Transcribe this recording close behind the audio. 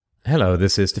Hello,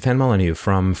 this is Stefan Molyneux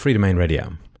from Free Domain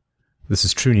Radio. This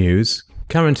is True News,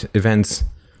 Current Events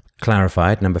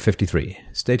Clarified, number 53.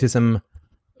 Statism,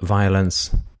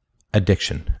 Violence,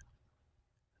 Addiction,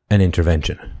 and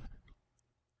Intervention.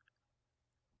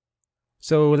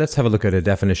 So let's have a look at a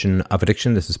definition of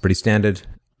addiction. This is pretty standard.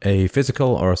 A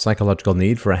physical or psychological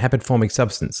need for a habit-forming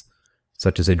substance,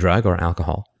 such as a drug or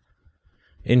alcohol.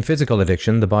 In physical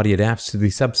addiction, the body adapts to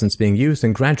the substance being used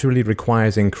and gradually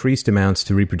requires increased amounts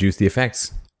to reproduce the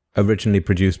effects originally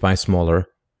produced by smaller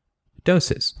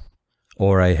doses,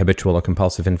 or a habitual or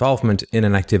compulsive involvement in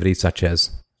an activity such as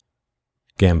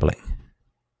gambling.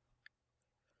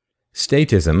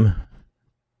 Statism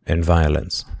and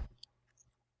violence.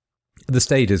 The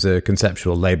state is a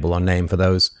conceptual label or name for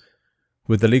those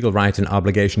with the legal right and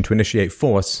obligation to initiate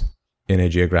force in a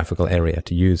geographical area,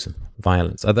 to use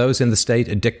violence. Are those in the state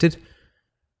addicted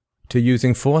to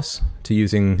using force, to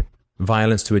using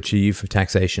violence to achieve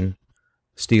taxation,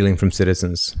 stealing from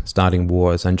citizens, starting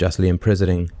wars, unjustly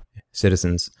imprisoning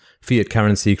citizens, fiat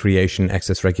currency creation,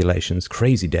 excess regulations,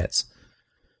 crazy debts,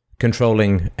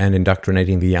 controlling and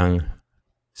indoctrinating the young,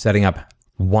 setting up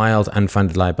wild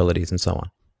unfunded liabilities, and so on?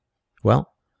 Well,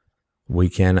 we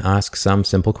can ask some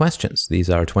simple questions. These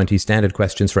are 20 standard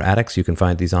questions for addicts. You can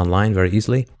find these online very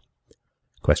easily.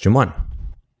 Question 1.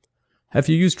 Have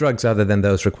you used drugs other than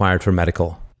those required for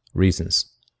medical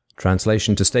reasons?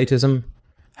 Translation to statism.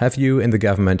 Have you in the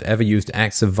government ever used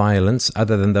acts of violence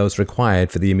other than those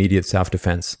required for the immediate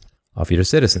self-defense of your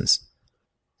citizens,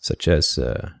 such as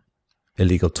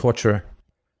illegal torture,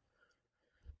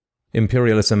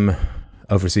 imperialism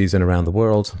overseas and around the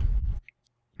world,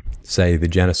 say the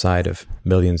genocide of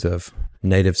millions of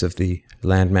natives of the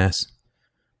landmass,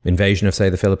 invasion of, say,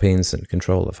 the Philippines and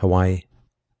control of Hawaii,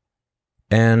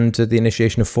 and the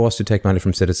initiation of force to take money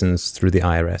from citizens through the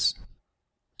IRS?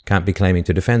 Can't be claiming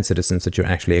to defend citizens that you're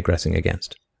actually aggressing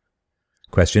against.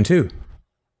 Question 2.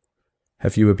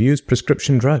 Have you abused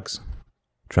prescription drugs?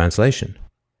 Translation.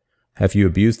 Have you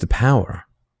abused the power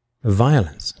of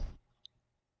violence?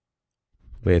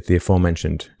 With the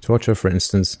aforementioned torture, for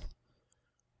instance,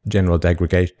 general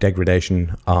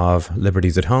degradation of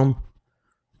liberties at home,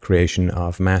 creation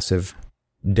of massive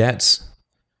debts,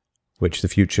 which the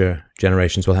future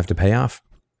generations will have to pay off,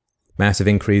 massive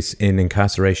increase in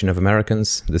incarceration of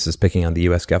Americans. This is picking on the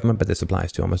US government, but this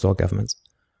applies to almost all governments.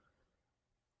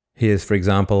 Here's, for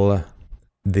example,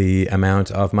 the amount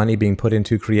of money being put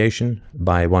into creation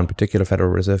by one particular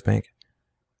Federal Reserve Bank.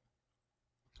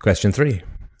 Question 3.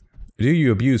 Do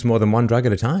you abuse more than one drug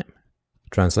at a time?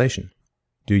 Translation.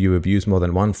 Do you abuse more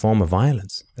than one form of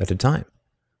violence at a time?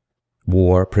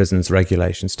 War, prisons,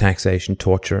 regulations, taxation,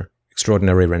 torture,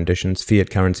 extraordinary renditions,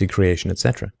 fiat currency creation,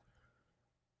 etc.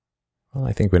 Well,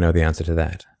 I think we know the answer to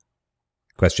that.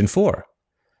 Question 4.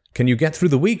 Can you get through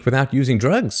the week without using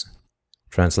drugs?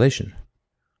 Translation.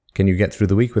 Can you get through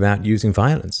the week without using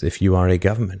violence if you are a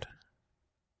government?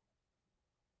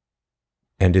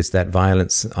 And is that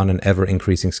violence on an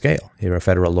ever-increasing scale? Here are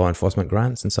federal law enforcement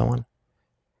grants and so on.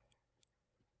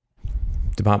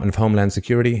 Department of Homeland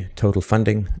Security, total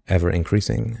funding, ever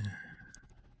increasing.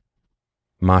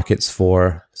 Markets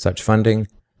for such funding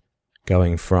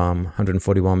going from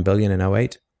 $141 billion in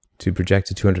 2008 to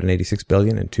projected $286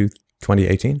 billion in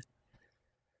 2018.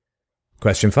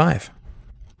 Question 5.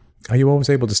 Are you always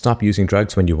able to stop using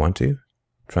drugs when you want to?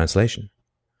 Translation.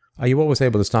 Are you always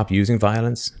able to stop using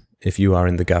violence if you are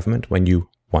in the government when you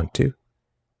want to?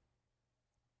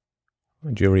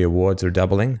 Jury awards are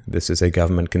doubling. This is a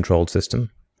government-controlled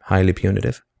system, highly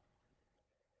punitive.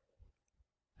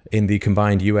 In the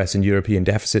combined US and European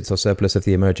deficits or surplus of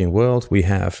the emerging world, we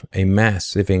have a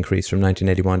massive increase from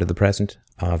 1981 to the present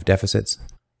of deficits.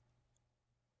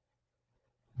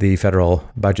 The federal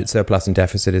budget surplus and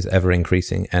deficit is ever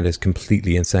increasing and is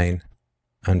completely insane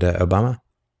under Obama.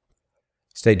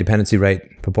 State dependency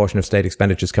rate, proportion of state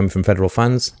expenditures coming from federal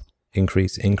funds,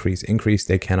 increase.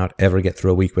 They cannot ever get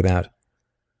through a week without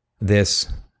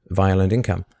this violent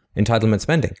income. Entitlement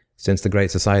spending, since the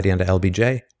Great Society under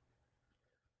LBJ.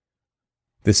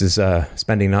 This is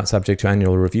spending not subject to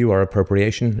annual review or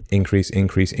appropriation.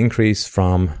 Increase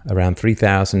from around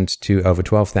 3,000 to over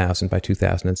 12,000 by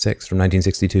 2006, from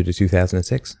 1962 to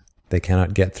 2006. They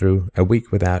cannot get through a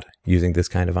week without using this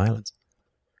kind of violence.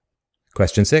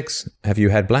 Question 6. Have you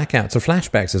had blackouts or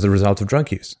flashbacks as a result of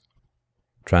drug use?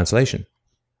 Translation.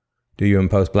 Do you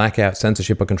impose blackout,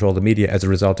 censorship, or control the media as a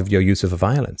result of your use of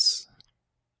violence?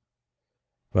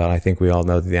 Well, I think we all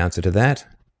know the answer to that.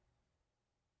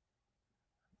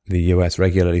 The US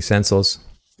regularly censors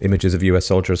images of US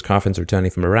soldiers' coffins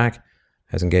returning from Iraq,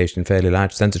 has engaged in fairly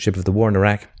large censorship of the war in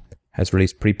Iraq, has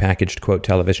released prepackaged, quote,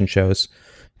 television shows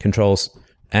controls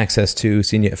access to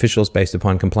senior officials based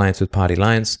upon compliance with party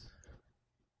lines.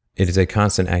 It is a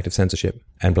constant act of censorship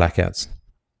and blackouts.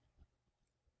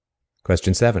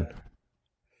 Question 7.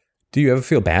 Do you ever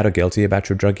feel bad or guilty about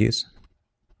your drug use?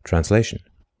 Translation.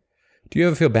 Do you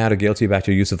ever feel bad or guilty about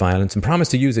your use of violence and promise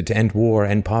to use it to end war,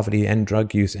 end poverty, end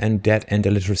drug use, end debt, end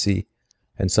illiteracy,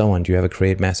 and so on? Do you ever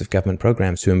create massive government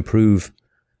programs to improve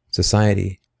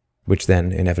society, which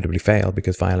then inevitably fail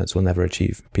because violence will never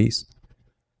achieve peace?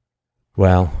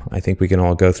 Well, I think we can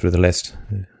all go through the list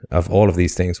of all of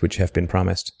these things which have been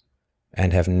promised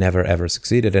and have never ever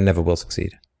succeeded and never will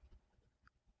succeed.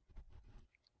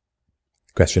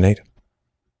 Question 8.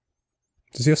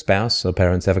 Does your spouse or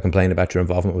parents ever complain about your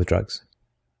involvement with drugs?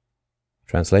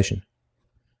 Translation.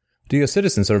 Do your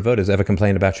citizens or voters ever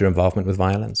complain about your involvement with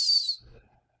violence?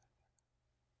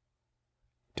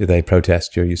 Do they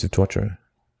protest your use of torture?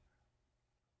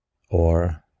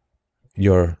 Or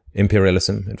your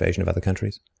imperialism, invasion of other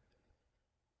countries?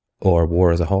 Or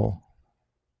war as a whole?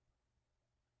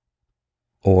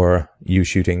 Or you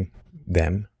shooting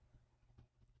them?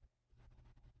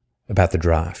 About the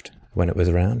draft when it was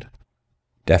around?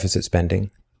 Deficit spending,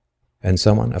 and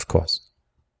so on, of course.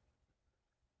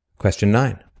 Question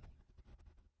 9.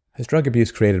 Has drug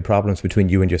abuse created problems between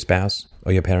you and your spouse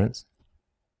or your parents?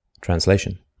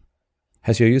 Translation.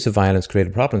 Has your use of violence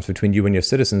created problems between you and your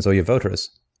citizens or your voters,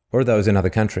 or those in other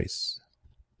countries?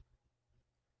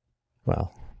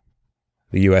 Well,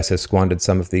 the US has squandered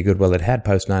some of the goodwill it had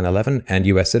post 9/11, and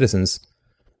US citizens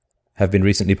have been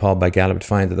recently polled by Gallup to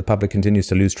find that the public continues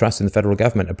to lose trust in the federal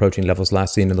government, approaching levels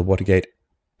last seen in the Watergate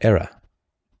era.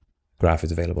 Graph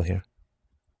is available here.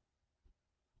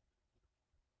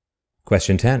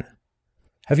 Question 10.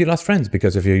 Have you lost friends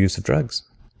because of your use of drugs?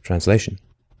 Translation.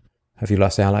 Have you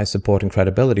lost allies, support, and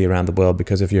credibility around the world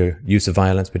because of your use of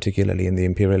violence, particularly in the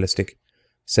imperialistic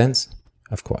sense?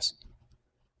 Of course.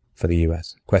 For the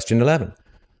US. Question 11.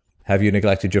 Have you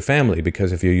neglected your family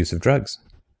because of your use of drugs?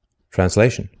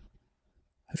 Translation.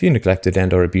 Have you neglected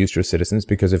and or abused your citizens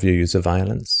because of your use of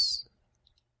violence?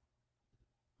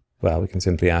 Well, we can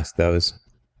simply ask those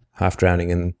half drowning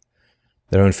in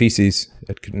their own feces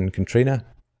in Katrina,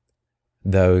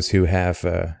 those who have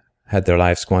had their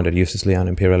lives squandered uselessly on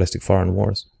imperialistic foreign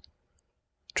wars,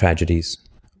 tragedies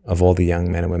of all the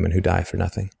young men and women who die for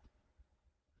nothing.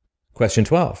 Question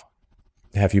 12.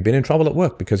 Have you been in trouble at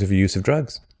work because of your use of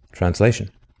drugs? Translation.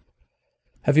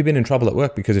 Have you been in trouble at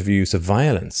work because of your use of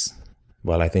violence?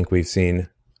 Well, I think we've seen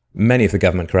many of the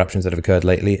government corruptions that have occurred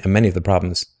lately and many of the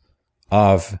problems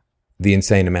of the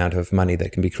insane amount of money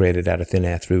that can be created out of thin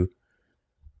air through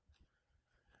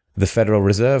the Federal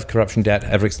Reserve, corruption debt,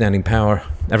 ever-expanding power,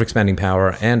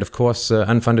 and of course,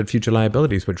 unfunded future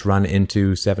liabilities, which run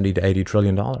into $70 to $80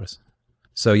 trillion.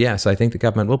 So yes, I think the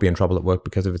government will be in trouble at work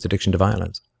because of its addiction to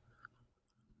violence.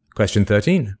 Question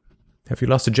 13. Have you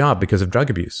lost a job because of drug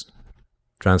abuse?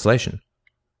 Translation.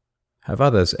 Have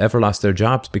others ever lost their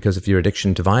jobs because of your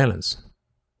addiction to violence,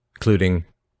 including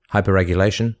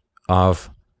hyperregulation of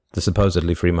the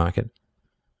supposedly free market,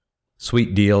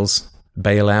 sweet deals,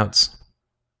 bailouts,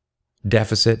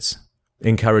 deficits,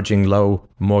 encouraging lowering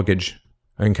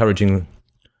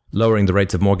the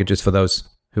rates of mortgages for those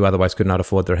who otherwise could not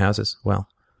afford their houses? Well,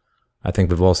 I think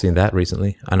we've all seen that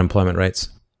recently. Unemployment rates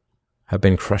have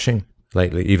been crushing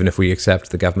lately, even if we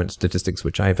accept the government statistics,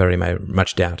 which I very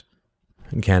much doubt.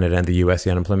 In Canada and the US,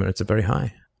 the unemployment rates are very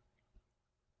high.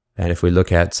 And if we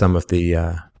look at some of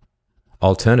the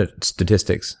alternate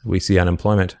statistics, we see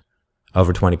unemployment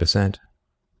over 20%.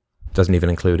 Doesn't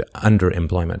even include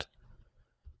underemployment.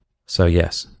 So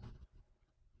yes.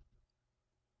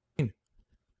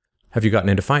 Have you gotten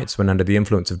into fights when under the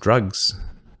influence of drugs?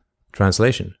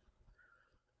 Translation.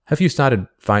 Have you started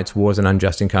fights, wars, and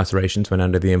unjust incarcerations when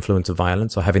under the influence of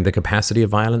violence, or having the capacity of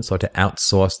violence, or to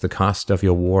outsource the cost of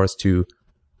your wars to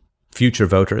future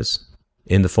voters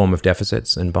in the form of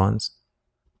deficits and bonds?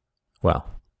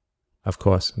 Well, of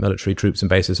course, military troops and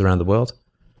bases around the world.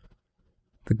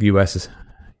 The US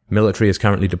military is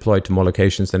currently deployed to more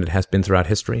locations than it has been throughout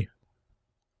history.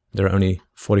 There are only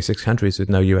 46 countries with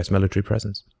no US military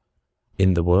presence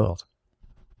in the world.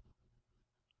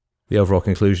 The overall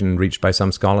conclusion reached by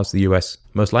some scholars, the US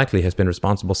most likely has been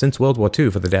responsible since World War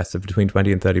II for the deaths of between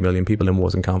 20 and 30 million people in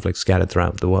wars and conflicts scattered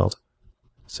throughout the world.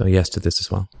 So yes to this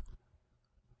as well.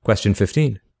 Question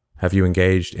 15. Have you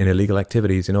engaged in illegal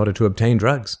activities in order to obtain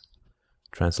drugs?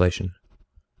 Translation.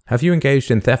 Have you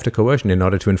engaged in theft or coercion in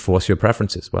order to enforce your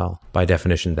preferences? Well, by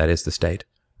definition, that is the state.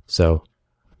 So,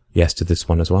 yes to this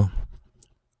one as well.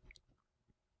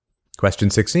 Question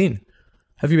 16.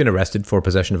 Have you been arrested for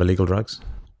possession of illegal drugs?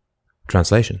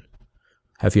 Translation.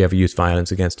 Have you ever used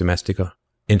violence against domestic or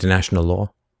international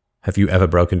law? Have you ever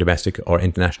broken domestic or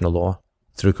international law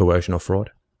through coercion or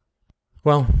fraud?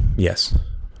 Well, yes.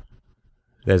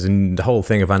 The whole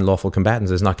thing of unlawful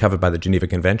combatants is not covered by the Geneva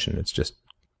Convention. It's just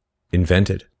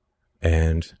invented.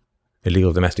 And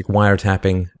illegal domestic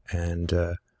wiretapping and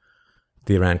the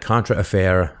Iran-Contra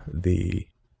affair, the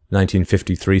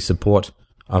 1953 support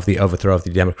of the overthrow of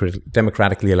the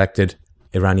democratically elected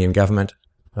Iranian government,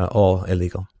 all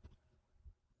illegal.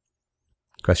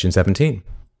 Question 17.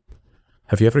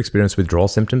 Have you ever experienced withdrawal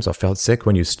symptoms or felt sick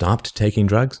when you stopped taking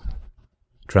drugs?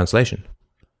 Translation.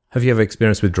 Have you ever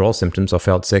experienced withdrawal symptoms or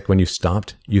felt sick when you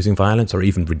stopped using violence or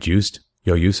even reduced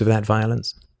your use of that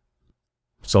violence?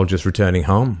 Soldiers returning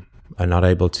home are not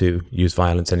able to use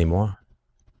violence anymore.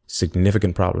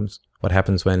 Significant problems. What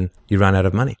happens when you run out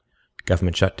of money?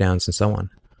 Government shutdowns and so on.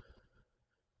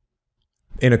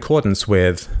 In accordance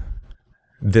with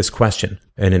this question,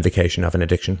 an indication of an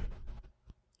addiction.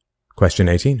 Question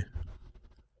 18.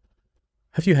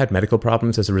 Have you had medical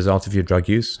problems as a result of your drug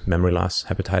use, memory loss,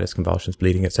 hepatitis, convulsions,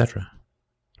 bleeding, etc.?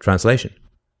 Translation.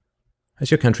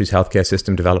 Has your country's healthcare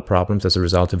system developed problems as a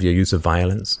result of your use of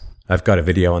violence? I've got a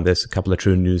video on this a couple of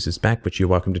True News back, which you're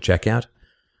welcome to check out.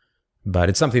 But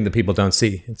it's something that people don't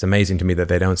see. It's amazing to me that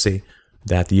they don't see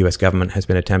that the US government has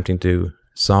been attempting to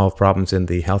solve problems in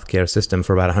the healthcare system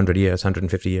for about 100 years,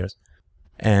 150 years.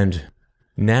 And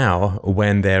now,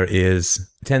 when there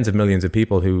is tens of millions of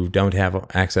people who don't have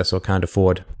access or can't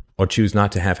afford or choose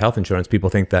not to have health insurance, people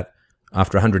think that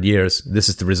after 100 years, this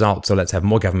is the result, so let's have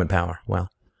more government power. Well,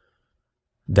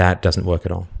 that doesn't work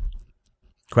at all.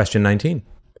 Question 19.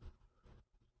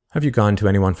 Have you gone to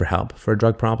anyone for help for a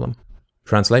drug problem?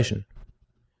 Translation.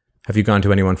 Have you gone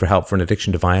to anyone for help for an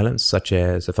addiction to violence, such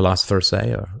as a philosopher,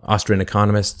 say, or Austrian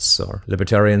economists, or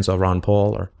libertarians, or Ron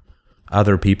Paul, or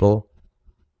other people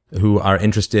who are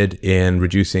interested in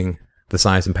reducing the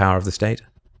size and power of the state?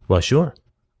 Well, sure.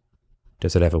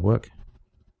 Does it ever work?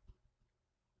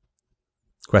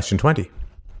 Question 20.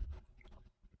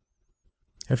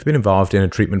 Have you been involved in a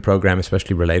treatment program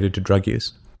especially related to drug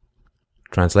use?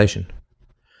 Translation.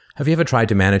 Have you ever tried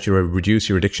to manage or reduce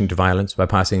your addiction to violence by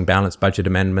passing balanced budget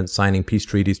amendments, signing peace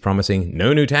treaties, promising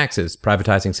no new taxes,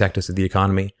 privatizing sectors of the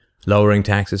economy, lowering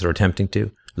taxes or attempting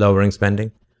to, lowering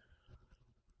spending?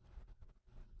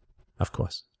 Of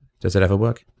course. Does it ever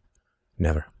work?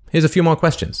 Never. Here's a few more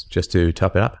questions, just to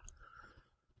top it up.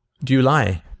 Do you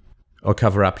lie or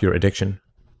cover up your addiction?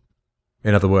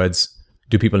 In other words,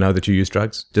 do people know that you use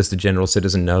drugs? Does the general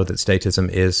citizen know that statism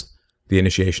is the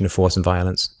initiation of force and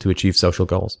violence to achieve social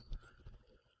goals?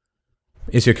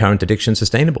 Is your current addiction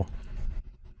sustainable?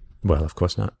 Well, of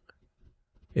course not.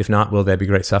 If not, will there be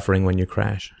great suffering when you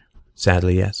crash?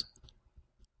 Sadly, yes.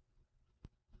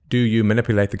 Do you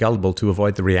manipulate the gullible to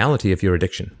avoid the reality of your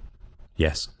addiction?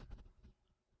 Yes.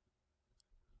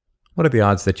 What are the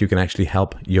odds that you can actually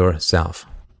help yourself?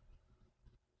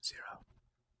 0.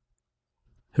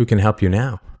 Who can help you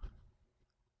now?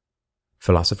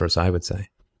 Philosophers, I would say.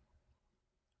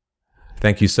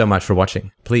 Thank you so much for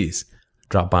watching. Please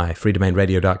drop by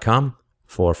freedomainradio.com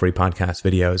for free podcast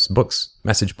videos, books,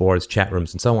 message boards, chat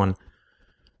rooms, and so on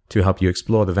to help you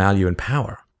explore the value and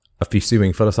power of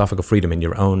pursuing philosophical freedom in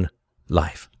your own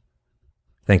life.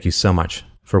 Thank you so much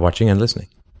for watching and listening.